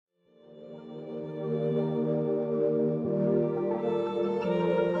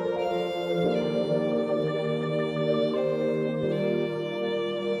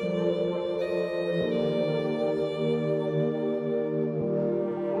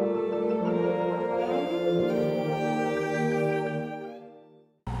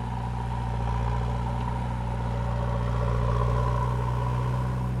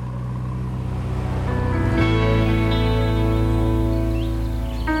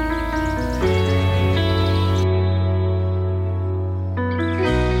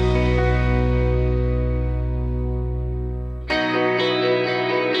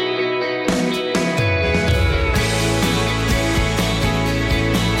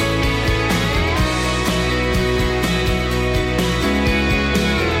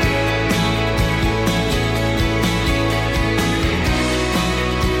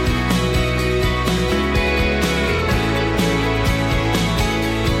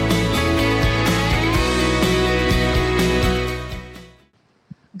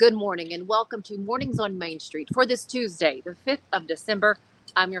Good morning and welcome to Mornings on Main Street for this Tuesday, the 5th of December.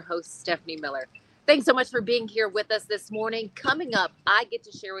 I'm your host, Stephanie Miller. Thanks so much for being here with us this morning. Coming up, I get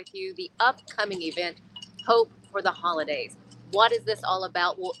to share with you the upcoming event, Hope for the Holidays. What is this all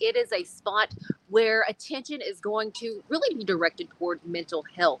about? Well, it is a spot where attention is going to really be directed toward mental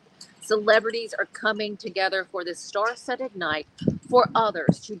health. Celebrities are coming together for this star-studded night for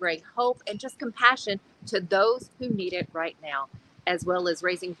others to bring hope and just compassion to those who need it right now, as well as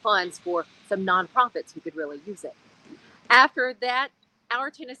raising funds for some nonprofits who could really use it. After that, our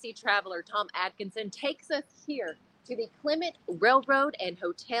Tennessee traveler, Tom Adkinson, takes us here to the Clement Railroad and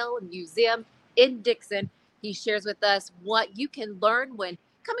Hotel Museum in Dickson. He shares with us what you can learn when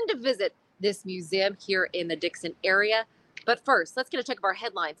coming to visit this museum here in the Dickson area. But first, let's get a check of our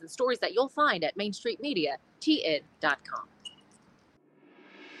headlines and stories that you'll find at mainstreetmediatn.com.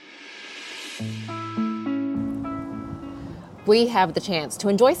 We have the chance to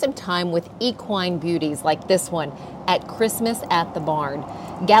enjoy some time with equine beauties like this one at Christmas at the Barn.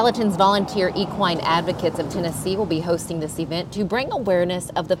 Gallatin's Volunteer Equine Advocates of Tennessee will be hosting this event to bring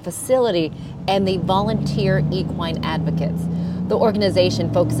awareness of the facility and the Volunteer Equine Advocates. The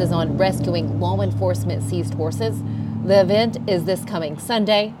organization focuses on rescuing law enforcement seized horses. The event is this coming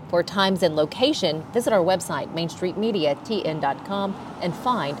Sunday. For times and location, visit our website, mainstreetmediatn.com, and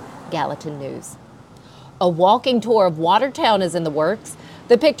find Gallatin News. A walking tour of Watertown is in the works.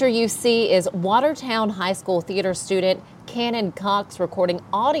 The picture you see is Watertown High School theater student Cannon Cox recording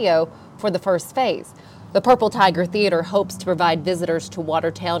audio for the first phase. The Purple Tiger Theater hopes to provide visitors to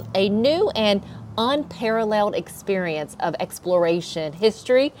Watertown a new and unparalleled experience of exploration,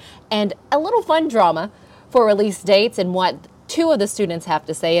 history, and a little fun drama. For release dates and what two of the students have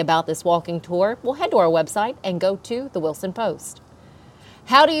to say about this walking tour, we'll head to our website and go to the Wilson Post.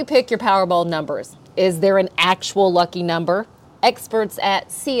 How do you pick your Powerball numbers? Is there an actual lucky number? Experts at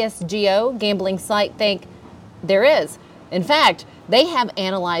CSGO gambling site think there is. In fact, they have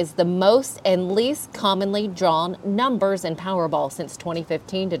analyzed the most and least commonly drawn numbers in Powerball since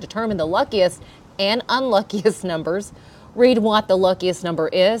 2015 to determine the luckiest and unluckiest numbers. Read what the luckiest number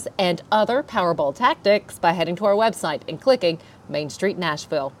is and other Powerball tactics by heading to our website and clicking Main Street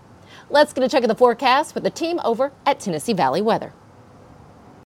Nashville. Let's get a check of the forecast with the team over at Tennessee Valley Weather.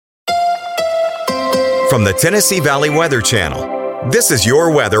 From the Tennessee Valley Weather Channel, this is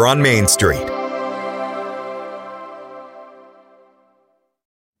your weather on Main Street.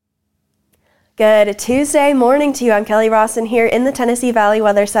 Good Tuesday morning to you. I'm Kelly Rawson here in the Tennessee Valley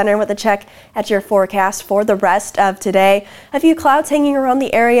Weather Center with a check at your forecast for the rest of today. A few clouds hanging around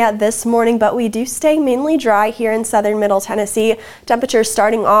the area this morning, but we do stay mainly dry here in southern middle Tennessee. Temperatures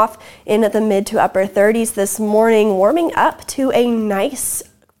starting off in the mid to upper 30s this morning, warming up to a nice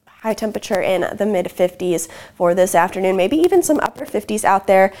high temperature in the mid 50s for this afternoon, maybe even some upper 50s out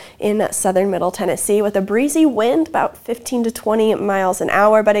there in southern middle Tennessee with a breezy wind about 15 to 20 miles an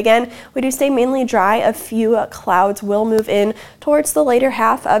hour. But again, we do stay mainly dry. A few clouds will move in towards the later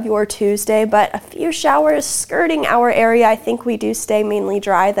half of your Tuesday, but a few showers skirting our area. I think we do stay mainly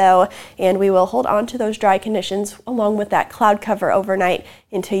dry though, and we will hold on to those dry conditions along with that cloud cover overnight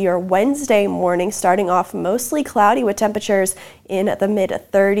into your Wednesday morning, starting off mostly cloudy with temperatures in the mid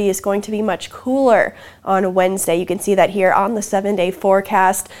 30s. Going to be much cooler on Wednesday. You can see that here on the 7-day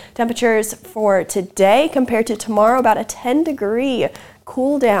forecast. Temperatures for today compared to tomorrow, about a 10-degree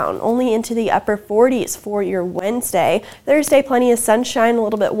cool down, only into the upper 40s for your Wednesday. Thursday, plenty of sunshine, a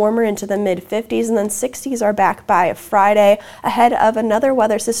little bit warmer into the mid 50s, and then 60s are back by Friday, ahead of another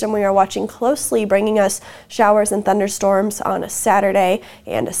weather system we are watching closely, bringing us showers and thunderstorms on a Saturday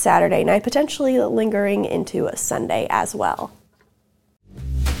and a Saturday night, potentially lingering into a Sunday as well.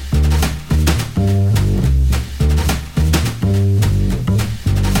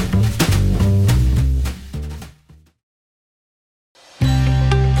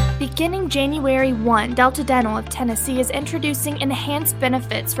 Beginning January 1, Delta Dental of Tennessee is introducing enhanced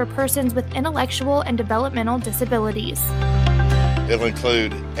benefits for persons with intellectual and developmental disabilities. It'll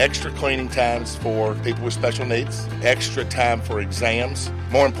include extra cleaning times for people with special needs, extra time for exams.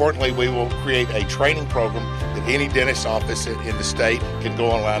 More importantly, we will create a training program that any dentist office in the state can go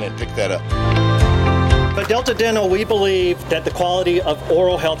online and pick that up. At Delta Dental, we believe that the quality of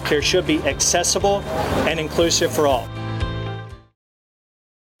oral health care should be accessible and inclusive for all.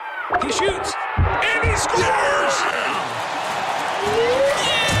 He shoots, and he scores!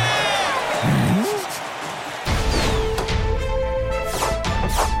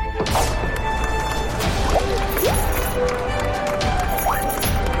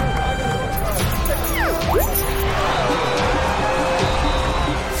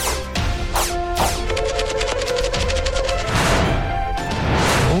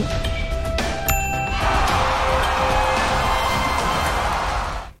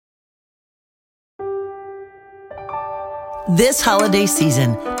 This holiday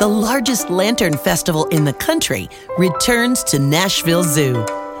season, the largest lantern festival in the country returns to Nashville Zoo.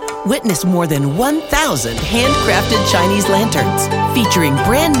 Witness more than 1,000 handcrafted Chinese lanterns featuring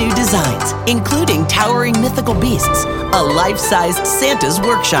brand new designs, including towering mythical beasts, a life-sized Santa's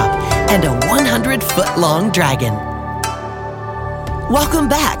workshop, and a 100-foot-long dragon. Welcome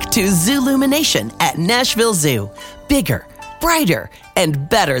back to Zoolumination at Nashville Zoo. Bigger, brighter, and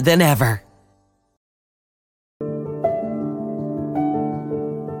better than ever.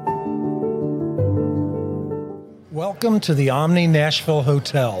 Welcome to the Omni Nashville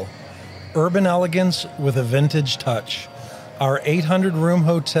Hotel. Urban elegance with a vintage touch. Our 800-room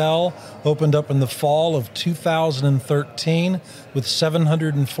hotel opened up in the fall of 2013 with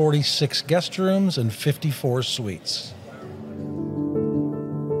 746 guest rooms and 54 suites.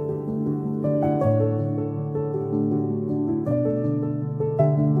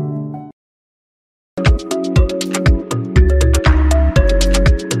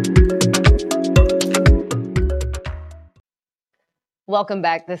 Welcome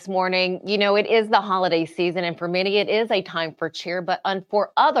back this morning. You know, it is the holiday season, and for many, it is a time for cheer, but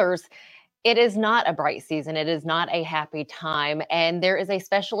for others, it is not a bright season. It is not a happy time, and there is a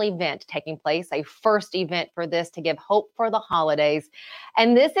special event taking place, a first event for this to give hope for the holidays,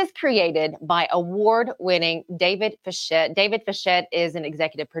 and this is created by award-winning David Fischette. David Fischette is an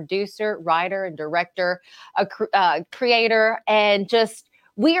executive producer, writer, and director, a creator, and just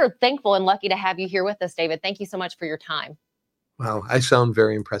we are thankful and lucky to have you here with us, David. Thank you so much for your time. Wow, I sound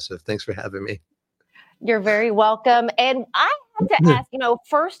very impressive. Thanks for having me. You're very welcome. And I have to ask,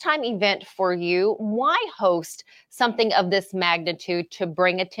 first time event for you, why host something of this magnitude to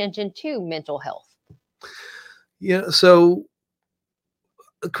bring attention to mental health? Yeah, so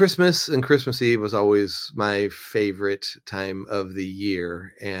Christmas and Christmas Eve was always my favorite time of the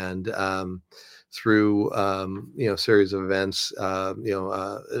year. And through, a series of events, a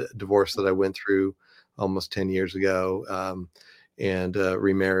divorce that I went through almost 10 years ago, and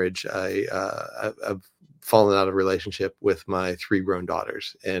remarriage, I've fallen out of relationship with my 3 grown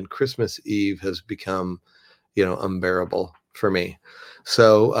daughters, and Christmas Eve has become, unbearable for me.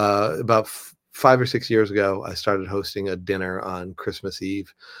 So about 5 or 6 years ago, I started hosting a dinner on Christmas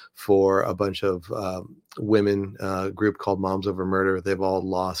Eve for a bunch of women, group called Moms Over Murder. They've all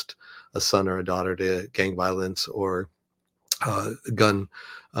lost a son or a daughter to gang violence or gun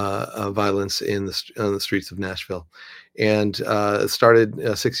violence on the streets of Nashville. And it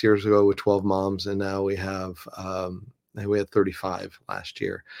started 6 years ago with 12 moms, and now we had 35 last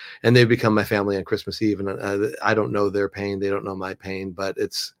year, and they've become my family on Christmas Eve. And I don't know their pain, they don't know my pain, but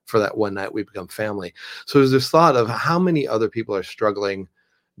it's for that one night we become family. So there's this thought of how many other people are struggling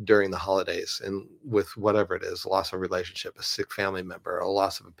during the holidays, and with whatever it is, loss of relationship, a sick family member, a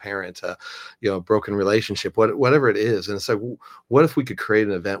loss of a parent, a broken relationship, whatever it is. And it's like, what if we could create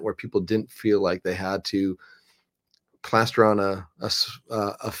an event where people didn't feel like they had to plaster on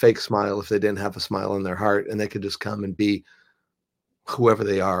a fake smile if they didn't have a smile in their heart, and they could just come and be whoever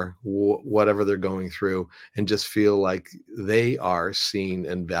they are, whatever they're going through, and just feel like they are seen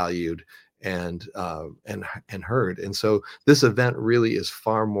and valued and heard. And so this event really is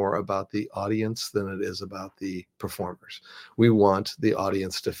far more about the audience than it is about the performers. We want the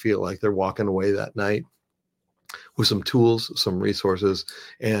audience to feel like they're walking away that night with some tools, some resources,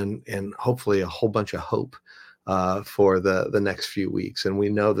 and hopefully a whole bunch of hope for the next few weeks. And we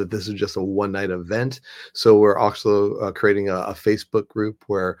know that this is just a one-night event. So we're also creating a Facebook group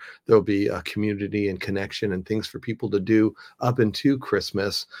where there'll be a community and connection and things for people to do up into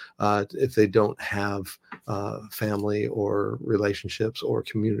Christmas if they don't have family or relationships or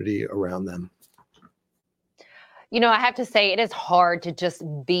community around them. I have to say it is hard to just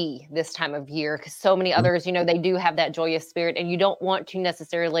be this time of year because so many others, they do have that joyous spirit, and you don't want to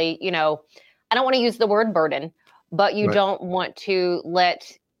necessarily, I don't want to use the word burden, but you don't want to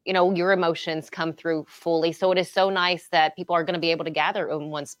let, your emotions come through fully. So it is so nice that people are going to be able to gather in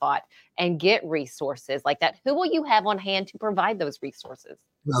one spot and get resources like that. Who will you have on hand to provide those resources?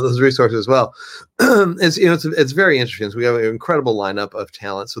 Well, those resources as well. It's very interesting. So we have an incredible lineup of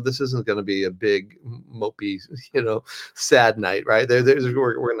talent. So this isn't going to be a big mopey, sad night, right? We're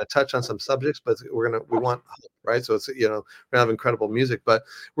going to touch on some subjects, but we want hope, right? So it's we're going to have incredible music, but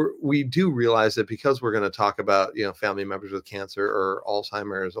we do realize that because we're going to talk about family members with cancer or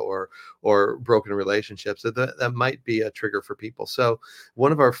Alzheimer's or broken relationships, that might be a trigger for people. So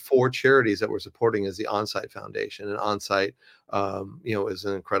one of our 4 charities that we're supporting is the Onsite Foundation, and Onsite is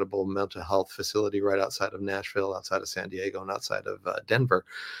an incredible mental health facility right outside of Nashville, outside of San Diego, and outside of Denver,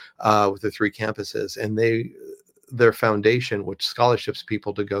 with the 3 campuses. And their foundation, which scholarships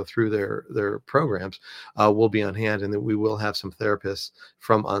people to go through their programs, will be on hand, and that we will have some therapists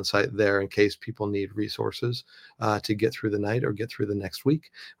from on site there in case people need resources to get through the night or get through the next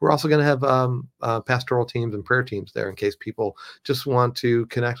week. We're also going to have pastoral teams and prayer teams there in case people just want to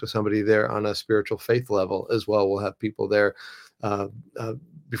connect with somebody there on a spiritual faith level as well. We'll have people there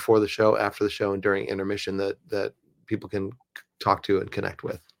before the show, after the show, and during intermission that people can talk to and connect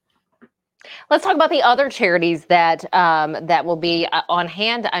with. Let's talk about the other charities that that will be on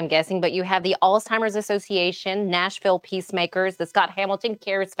hand, I'm guessing, but you have the Alzheimer's Association, Nashville Peacemakers, the Scott Hamilton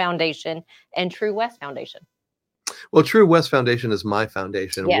Cares Foundation, and True West Foundation. Well, True West Foundation is my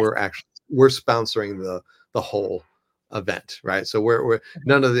foundation. Yes. We're sponsoring the whole event, right? So we're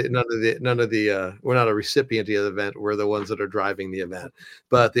none of the we're not a recipient of the event. We're the ones that are driving the event.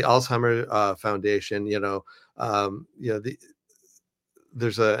 But the Alzheimer Foundation,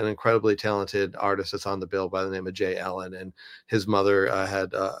 there's an incredibly talented artist that's on the bill by the name of Jay Allen, and his mother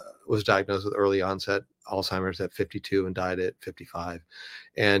was diagnosed with early onset Alzheimer's at 52 and died at 55.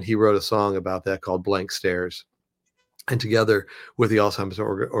 And he wrote a song about that called Blank Stares. And together with the Alzheimer's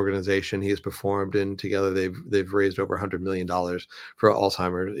organization, he has performed, and together they've raised over $100 million for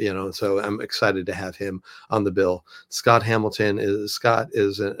Alzheimer's. So I'm excited to have him on the bill. Scott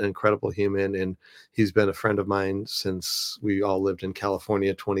is an incredible human, and he's been a friend of mine since we all lived in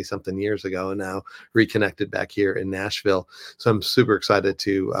California 20 something years ago, and now reconnected back here in Nashville. So I'm super excited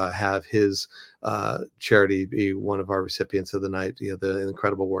to have his charity be one of our recipients of the night. The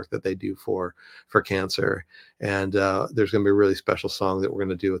incredible work that they do for cancer. And there's going to be a really special song that we're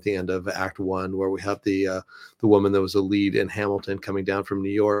going to do at the end of Act 1, where we have the woman that was a lead in Hamilton coming down from New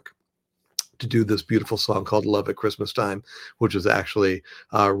York to do this beautiful song called Love at Christmas Time, which was actually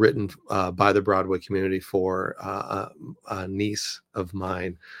written by the Broadway community for a niece of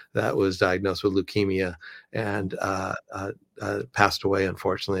mine that was diagnosed with leukemia and passed away,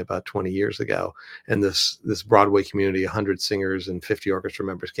 unfortunately, about 20 years ago. And this Broadway community, 100 singers and 50 orchestra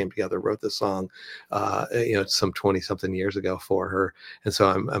members came together, wrote this song, some 20 something years ago for her. And so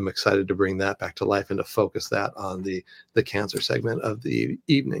I'm excited to bring that back to life and to focus that on the cancer segment of the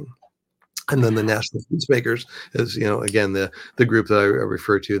evening. And then the National Peacemakers is, again, the group that I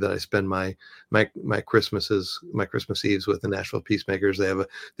refer to, that I spend my Christmas Eves with, the Nashville Peacemakers. They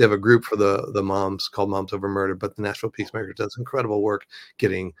have a group for the moms called Moms Over Murder, but the Nashville Peacemakers does incredible work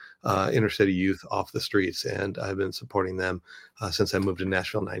getting inner city youth off the streets, and I've been supporting them since I moved to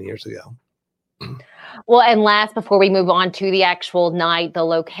Nashville 9 years ago. Well, and last, before we move on to the actual night, the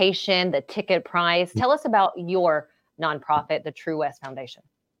location, the ticket price, tell us about your nonprofit, the True West Foundation.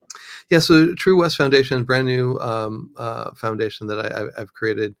 Yeah, so True West Foundation, brand new foundation that I've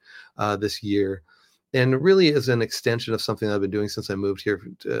created this year, and really is an extension of something I've been doing since I moved here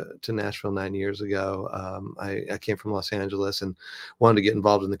to Nashville 9 years ago. I came from Los Angeles and wanted to get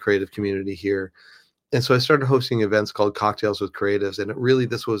involved in the creative community here. And so I started hosting events called Cocktails with Creatives, and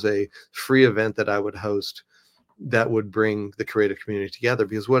this was a free event that I would host that would bring the creative community together,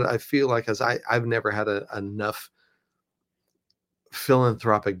 because what I feel like is I've never had enough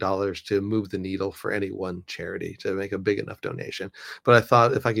philanthropic dollars to move the needle for any one charity to make a big enough donation. But I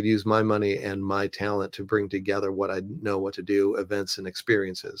thought if I could use my money and my talent to bring together what I know what to do, events and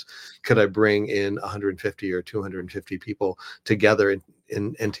experiences, could I bring in 150 or 250 people together,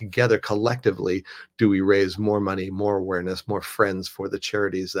 and together collectively do we raise more money, more awareness, more friends for the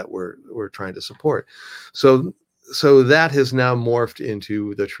charities that we're trying to support. So that has now morphed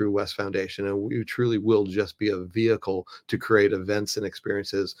into the True West Foundation, and we truly will just be a vehicle to create events and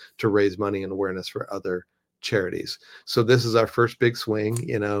experiences to raise money and awareness for other charities. So this is our first big swing,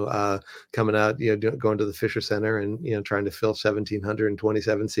 coming out, going to the Fisher Center and, trying to fill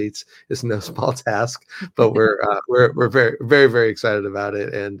 1,727 seats is no small task, but we're very, very, very excited about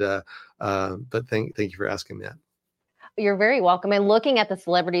it. And, but thank you for asking that. You're very welcome. And looking at the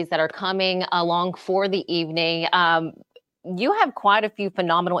celebrities that are coming along for the evening, you have quite a few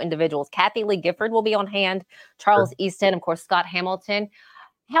phenomenal individuals. Kathy Lee Gifford will be on hand, Charles Easton, of course, Scott Hamilton.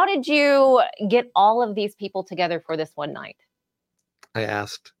 How did you get all of these people together for this one night? I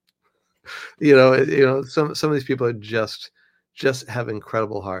asked. Some of these people are just have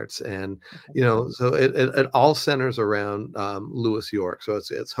incredible hearts, and so it all centers around Lewis York. So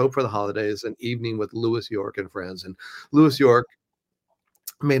it's Hope for the Holidays, an evening with Lewis York and friends. And Lewis York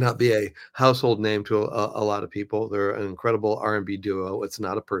may not be a household name to a lot of people. They're an incredible R&B duo. It's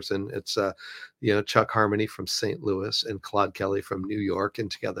not a person. It's Chuck Harmony from St. Louis and Claude Kelly from New York, and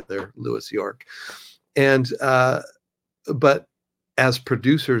together they're Lewis York. And but as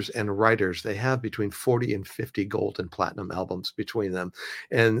producers and writers, they have between 40 and 50 gold and platinum albums between them.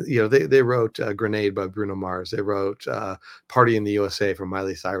 And, they wrote Grenade by Bruno Mars. They wrote Party in the USA for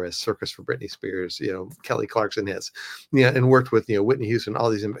Miley Cyrus, Circus for Britney Spears, Kelly Clarkson hits, and worked with, Whitney Houston, all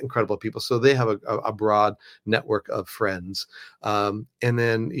these incredible people. So they have a broad network of friends. And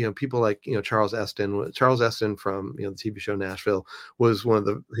then, people like, Charles Esten from, the TV show Nashville was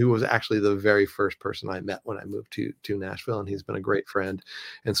who was actually the very first person I met when I moved to Nashville. And he's been a great friend.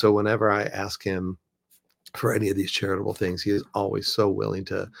 And so whenever I ask him for any of these charitable things, he is always so willing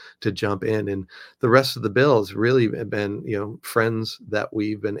to jump in. And the rest of the bill has really been, friends that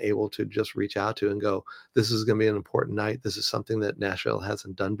we've been able to just reach out to and go, this is going to be an important night. This is something that Nashville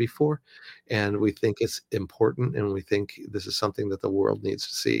hasn't done before. And we think it's important. And we think this is something that the world needs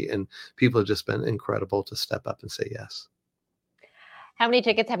to see. And people have just been incredible to step up and say yes. How many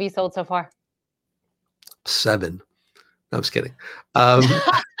tickets have you sold so far? 7. No, I'm just kidding.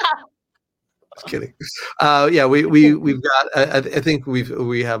 Just kidding. Yeah, we've got. I think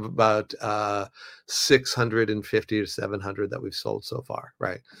we have about 650 to 700 that we've sold so far,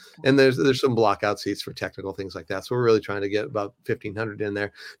 right? And there's some blockout seats for technical things like that. So we're really trying to get about 1,500 in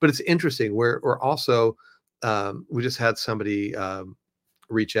there. But it's interesting. We're also we just had somebody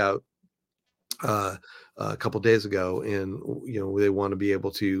reach out a couple days ago, and they want to be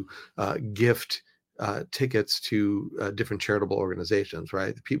able to gift tickets to different charitable organizations,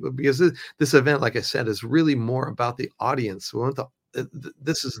 right? People, because this event, like I said, is really more about the audience. We want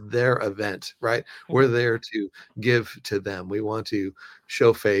this is their event, right? We're there to give to them. We want to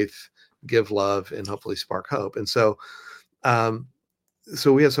show faith, give love, and hopefully spark hope. And so,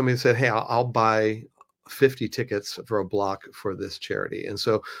 so we had somebody that said, "Hey, I'll buy 50 tickets for a block for this charity." And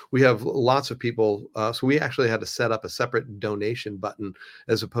so we have lots of people. So we actually had to set up a separate donation button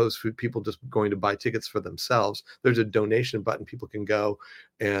as opposed to people just going to buy tickets for themselves. There's a donation button people can go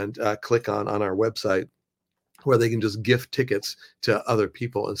and click on our website where they can just gift tickets to other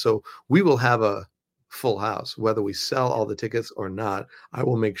people. And so we will have a full house, whether we sell all the tickets or not. I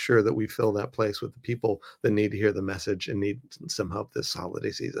will make sure that we fill that place with the people that need to hear the message and need some help this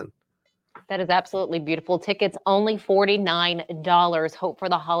holiday season. That is absolutely beautiful. Tickets only $49. Hope for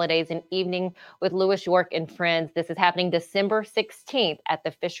the holidays, an evening with Louis York and friends. This is happening December 16th at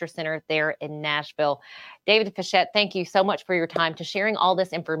the Fisher Center there in Nashville. David Fischette, thank you so much for your time to sharing all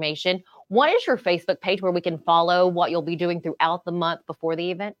this information. What is your Facebook page where we can follow what you'll be doing throughout the month before the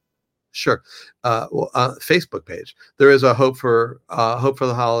event? Sure. Facebook page. There is a Hope for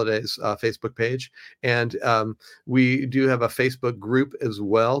the Holidays Facebook page, and we do have a Facebook group as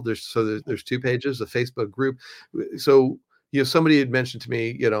well. There's 2 pages, a Facebook group. So somebody had mentioned to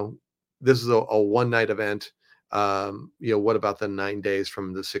me, this is a one night event. What about the 9 days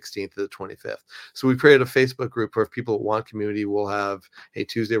from the 16th to the 25th? So we created a Facebook group where if people want community, we'll have, hey,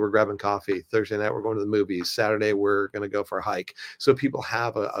 Tuesday we're grabbing coffee, Thursday night we're going to the movies, Saturday we're going to go for a hike. So people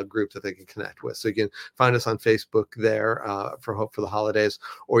have a group that they can connect with. So you can find us on Facebook there for Hope for the Holidays,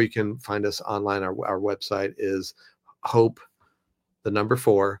 or you can find us online. Our website is Hope,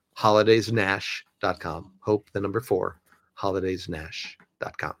 4, holidaysnash.com. Hope, 4,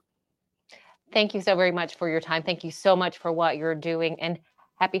 holidaysnash.com. Thank you so very much for your time. Thank you so much for what you're doing, and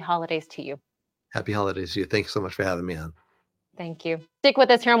happy holidays to you. Happy holidays to you. Thanks so much for having me on. Thank you. Stick with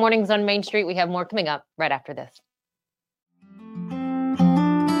us here on Mornings on Main Street. We have more coming up right after this.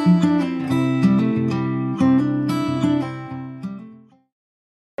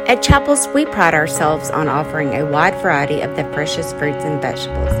 At Chapels, we pride ourselves on offering a wide variety of the freshest fruits and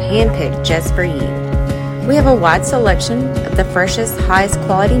vegetables, handpicked just for you. We have a wide selection of the freshest, highest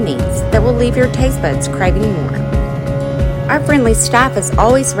quality meats that will leave your taste buds craving more. Our friendly staff is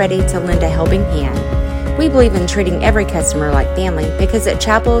always ready to lend a helping hand. We believe in treating every customer like family because at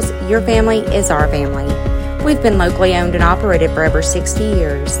Chapels, your family is our family. We've been locally owned and operated for over 60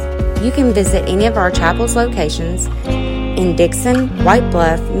 years. You can visit any of our Chapels locations in Dickson, White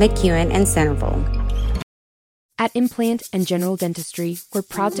Bluff, McEwen, and Centerville. At Implant and General Dentistry, we're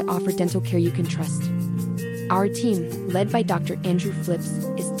proud to offer dental care you can trust. Our team, led by Dr. Andrew Flips,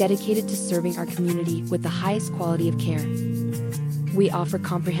 is dedicated to serving our community with the highest quality of care. We offer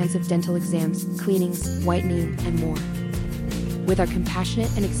comprehensive dental exams, cleanings, whitening, and more. With our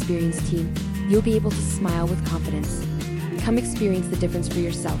compassionate and experienced team, you'll be able to smile with confidence. Come experience the difference for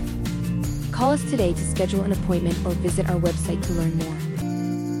yourself. Call us today to schedule an appointment or visit our website to learn more.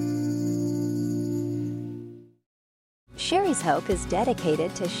 Sherry's Hope is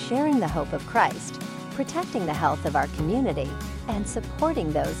dedicated to sharing the hope of Christ, protecting the health of our community, and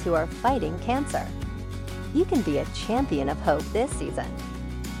supporting those who are fighting cancer. You can be a champion of hope this season.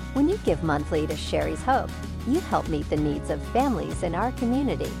 When you give monthly to Sherry's Hope, you help meet the needs of families in our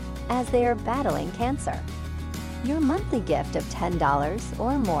community as they are battling cancer. Your monthly gift of $10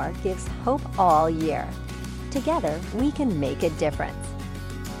 or more gives hope all year. Together, we can make a difference.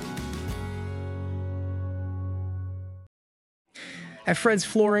 At Fred's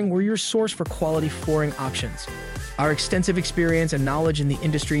Flooring, we're your source for quality flooring options. Our extensive experience and knowledge in the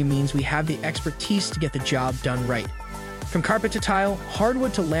industry means we have the expertise to get the job done right. From carpet to tile,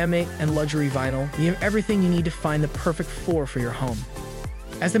 hardwood to laminate, and luxury vinyl, we have everything you need to find the perfect floor for your home.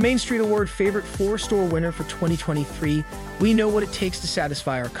 As the Main Street Award Favorite Floor Store winner for 2023, we know what it takes to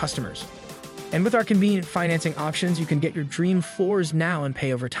satisfy our customers. And with our convenient financing options, you can get your dream floors now and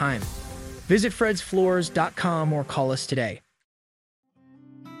pay over time. Visit fredsfloors.com or call us today.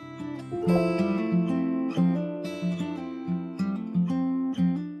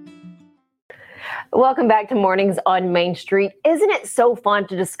 Welcome back to Mornings on Main Street. Isn't it so fun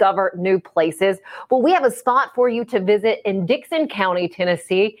to discover new places? Well, we have a spot for you to visit in Dickson County,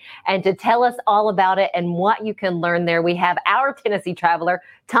 Tennessee. And to tell us all about it and what you can learn there, we have our Tennessee traveler,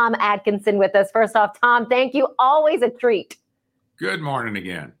 Tom Adkinson, with us. First off, Tom, thank you. Always a treat. Good morning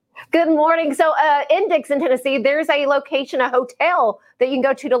again. Good morning. So in Dickson, Tennessee, there's a location, a hotel that you can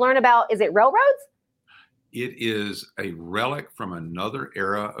go to learn about. Is it railroads? It is a relic from another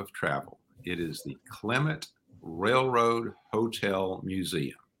era of travel. It is the Clement Railroad Hotel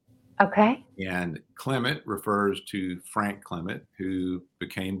Museum. Okay. And Clement refers to Frank Clement, who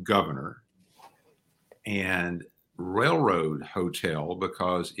became governor. And Railroad Hotel,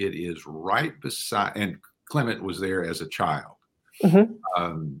 because it is right beside, and Clement was there as a child.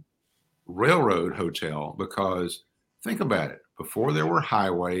 Mm-hmm. Railroad Hotel, because think about it. Before there were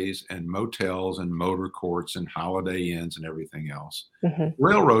highways and motels and motor courts and Holiday Inns and everything else,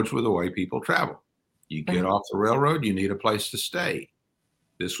 railroads were the way people travel. You get off the railroad, you need a place to stay.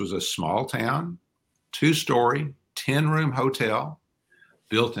 This was a small town, 2-story, 10-room hotel,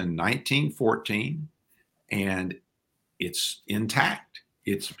 built in 1914, and it's intact.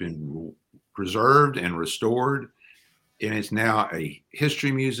 It's been preserved and restored, and it's now a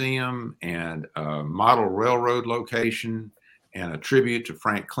history museum and a model railroad location and a tribute to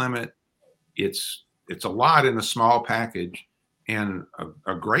Frank Clement. It's a lot in a small package and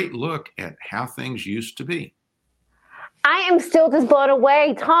a great look at how things used to be. I am still just blown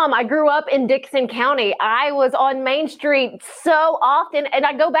away. Tom, I grew up in Dickson County. I was on Main Street so often, and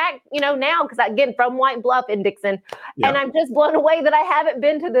I go back, now because I get from White Bluff in Dickson, and I'm just blown away that I haven't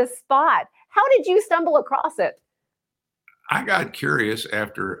been to this spot. How did you stumble across it? I got curious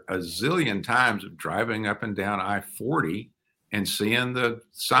after a zillion times of driving up and down I-40 and seeing the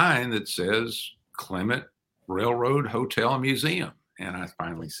sign that says Clement Railroad Hotel Museum. And I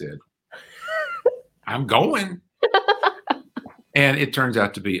finally said, I'm going. And it turns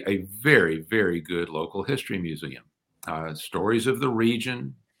out to be a very, very good local history museum. Stories of the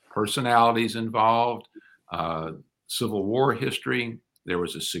region, personalities involved, Civil War history. There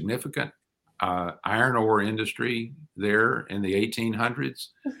was a significant iron ore industry there in the 1800s.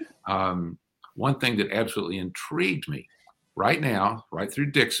 One thing that absolutely intrigued me, right now, right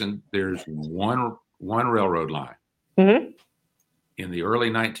through Dickson, there's one railroad line. Mm-hmm. In the early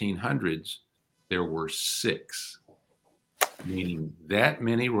 1900s, there were 6, meaning that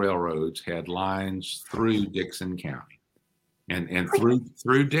many railroads had lines through Dickson County and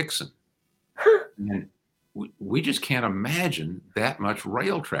through Dickson. And we just can't imagine that much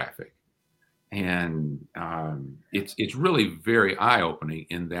rail traffic. And it's really very eye-opening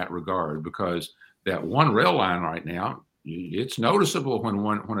in that regard, because that one rail line right now, it's noticeable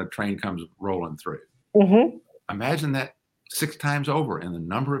when a train comes rolling through. Mm-hmm. Imagine that 6 times over in the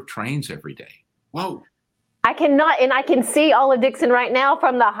number of trains every day. Whoa. I cannot, and I can see all of Dickson right now,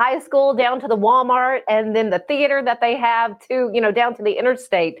 from the high school down to the Walmart and then the theater that they have to, down to the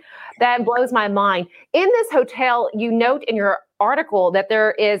interstate. That blows my mind. In this hotel, you note in your article that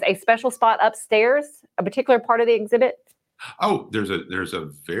there is a special spot upstairs, a particular part of the exhibit. Oh, there's a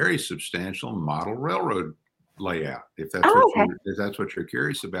very substantial model railroad layout. If that's what you're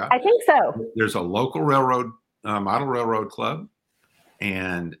curious about. I think so. There's a local railroad, model railroad club,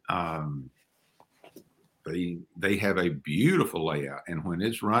 and they have a beautiful layout. And when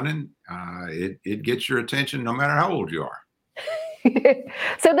it's running, it gets your attention no matter how old you are.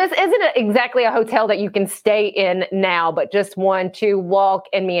 So this isn't exactly a hotel that you can stay in now, but just one to walk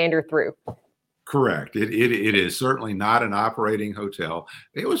and meander through. Correct. It is certainly not an operating hotel.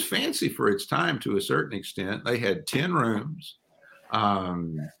 It was fancy for its time to a certain extent. They had 10 rooms,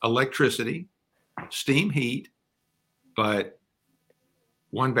 electricity, steam heat, but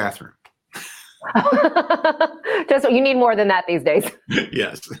one bathroom. Just you need more than that these days.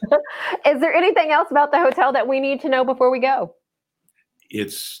 Yes. Is there anything else about the hotel that we need to know before we go?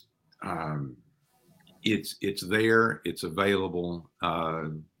 It's there. It's available.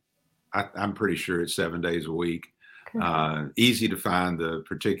 I'm pretty sure it's 7 days a week. Easy to find the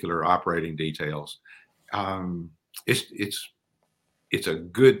particular operating details. It's a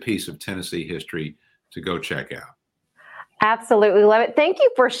good piece of Tennessee history to go check out. Absolutely love it. Thank you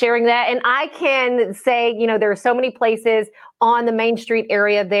for sharing that. And I can say, there are so many places on the Main Street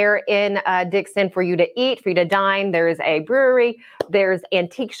area there in Dickson for you to eat, for you to dine. There's a brewery, there's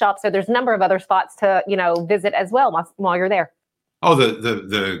antique shops. So there's a number of other spots to, visit as well while you're there. Oh,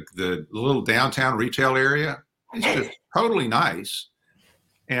 the little downtown retail area is just totally nice.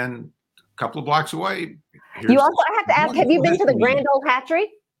 And a couple of blocks away. I have to ask, have you been to the Grand Ole Hatchery?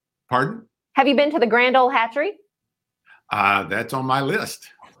 Pardon? Have you been to the Grand Ole Hatchery? That's on my list.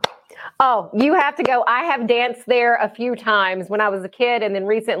 Oh, you have to go. I have danced there a few times when I was a kid and then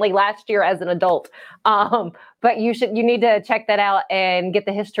recently last year as an adult. But you need to check that out and get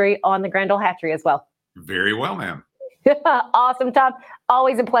the history on the Grand Ole Hatchery as well. Very well, ma'am. Awesome, Tom.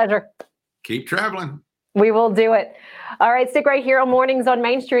 Always a pleasure. Keep traveling. We will do it. All right, stick right here on Mornings on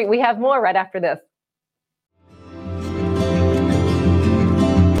Main Street. We have more right after this.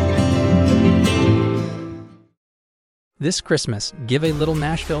 This Christmas, Give a Little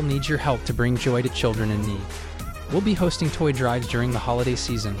Nashville needs your help to bring joy to children in need. We'll be hosting toy drives during the holiday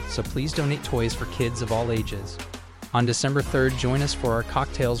season, so please donate toys for kids of all ages. On December 3rd, join us for our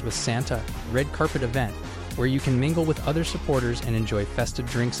Cocktails with Santa red carpet event, where you can mingle with other supporters and enjoy festive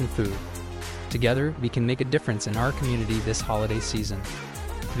drinks and food. Together, we can make a difference in our community this holiday season.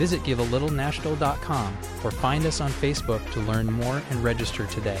 Visit givealittle.nashville.com or find us on Facebook to learn more and register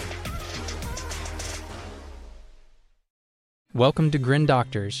today. Welcome to Grin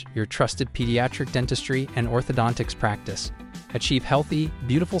Doctors, your trusted pediatric dentistry and orthodontics practice. Achieve healthy,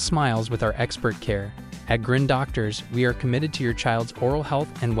 beautiful smiles with our expert care. At Grin Doctors, we are committed to your child's oral health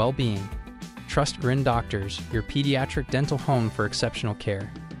and well-being. Trust Grin Doctors, your pediatric dental home for exceptional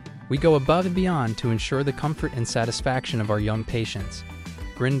care. We go above and beyond to ensure the comfort and satisfaction of our young patients.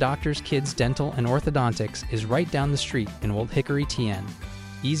 Grin Doctors Kids Dental and Orthodontics is right down the street in Old Hickory, TN.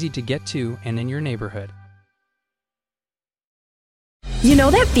 Easy to get to and in your neighborhood. You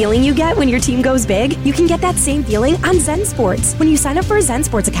know that feeling you get when your team goes big? You can get that same feeling on Zen Sports. When you sign up for a Zen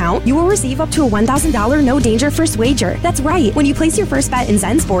Sports account, you will receive up to a $1,000 no-danger first wager. That's right. When you place your first bet in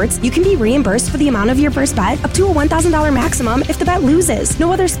Zen Sports, you can be reimbursed for the amount of your first bet up to a $1,000 maximum if the bet loses.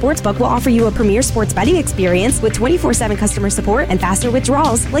 No other sportsbook will offer you a premier sports betting experience with 24/7 customer support and faster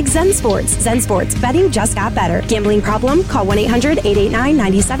withdrawals like Zen Sports. Zen Sports. Betting just got better. Gambling problem? Call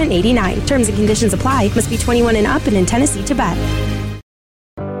 1-800-889-9789. Terms and conditions apply. Must be 21 and up and in Tennessee to bet.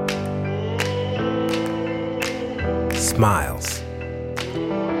 Smiles.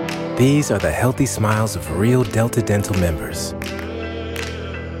 These are the healthy smiles of real Delta Dental members.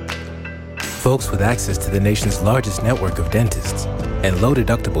 Folks with access to the nation's largest network of dentists and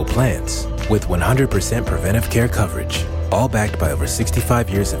low-deductible plans with 100% preventive care coverage, all backed by over 65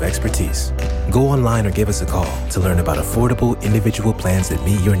 years of expertise. Go online or give us a call to learn about affordable individual plans that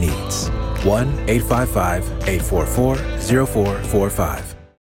meet your needs. 1-855-844-0445.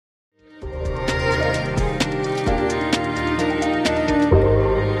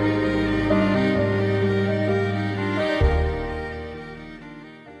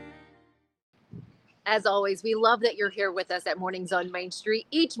 As always, we love that you're here with us at Mornings on Main Street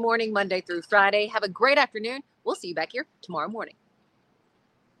each morning, Monday through Friday. Have a great afternoon. We'll see you back here tomorrow morning.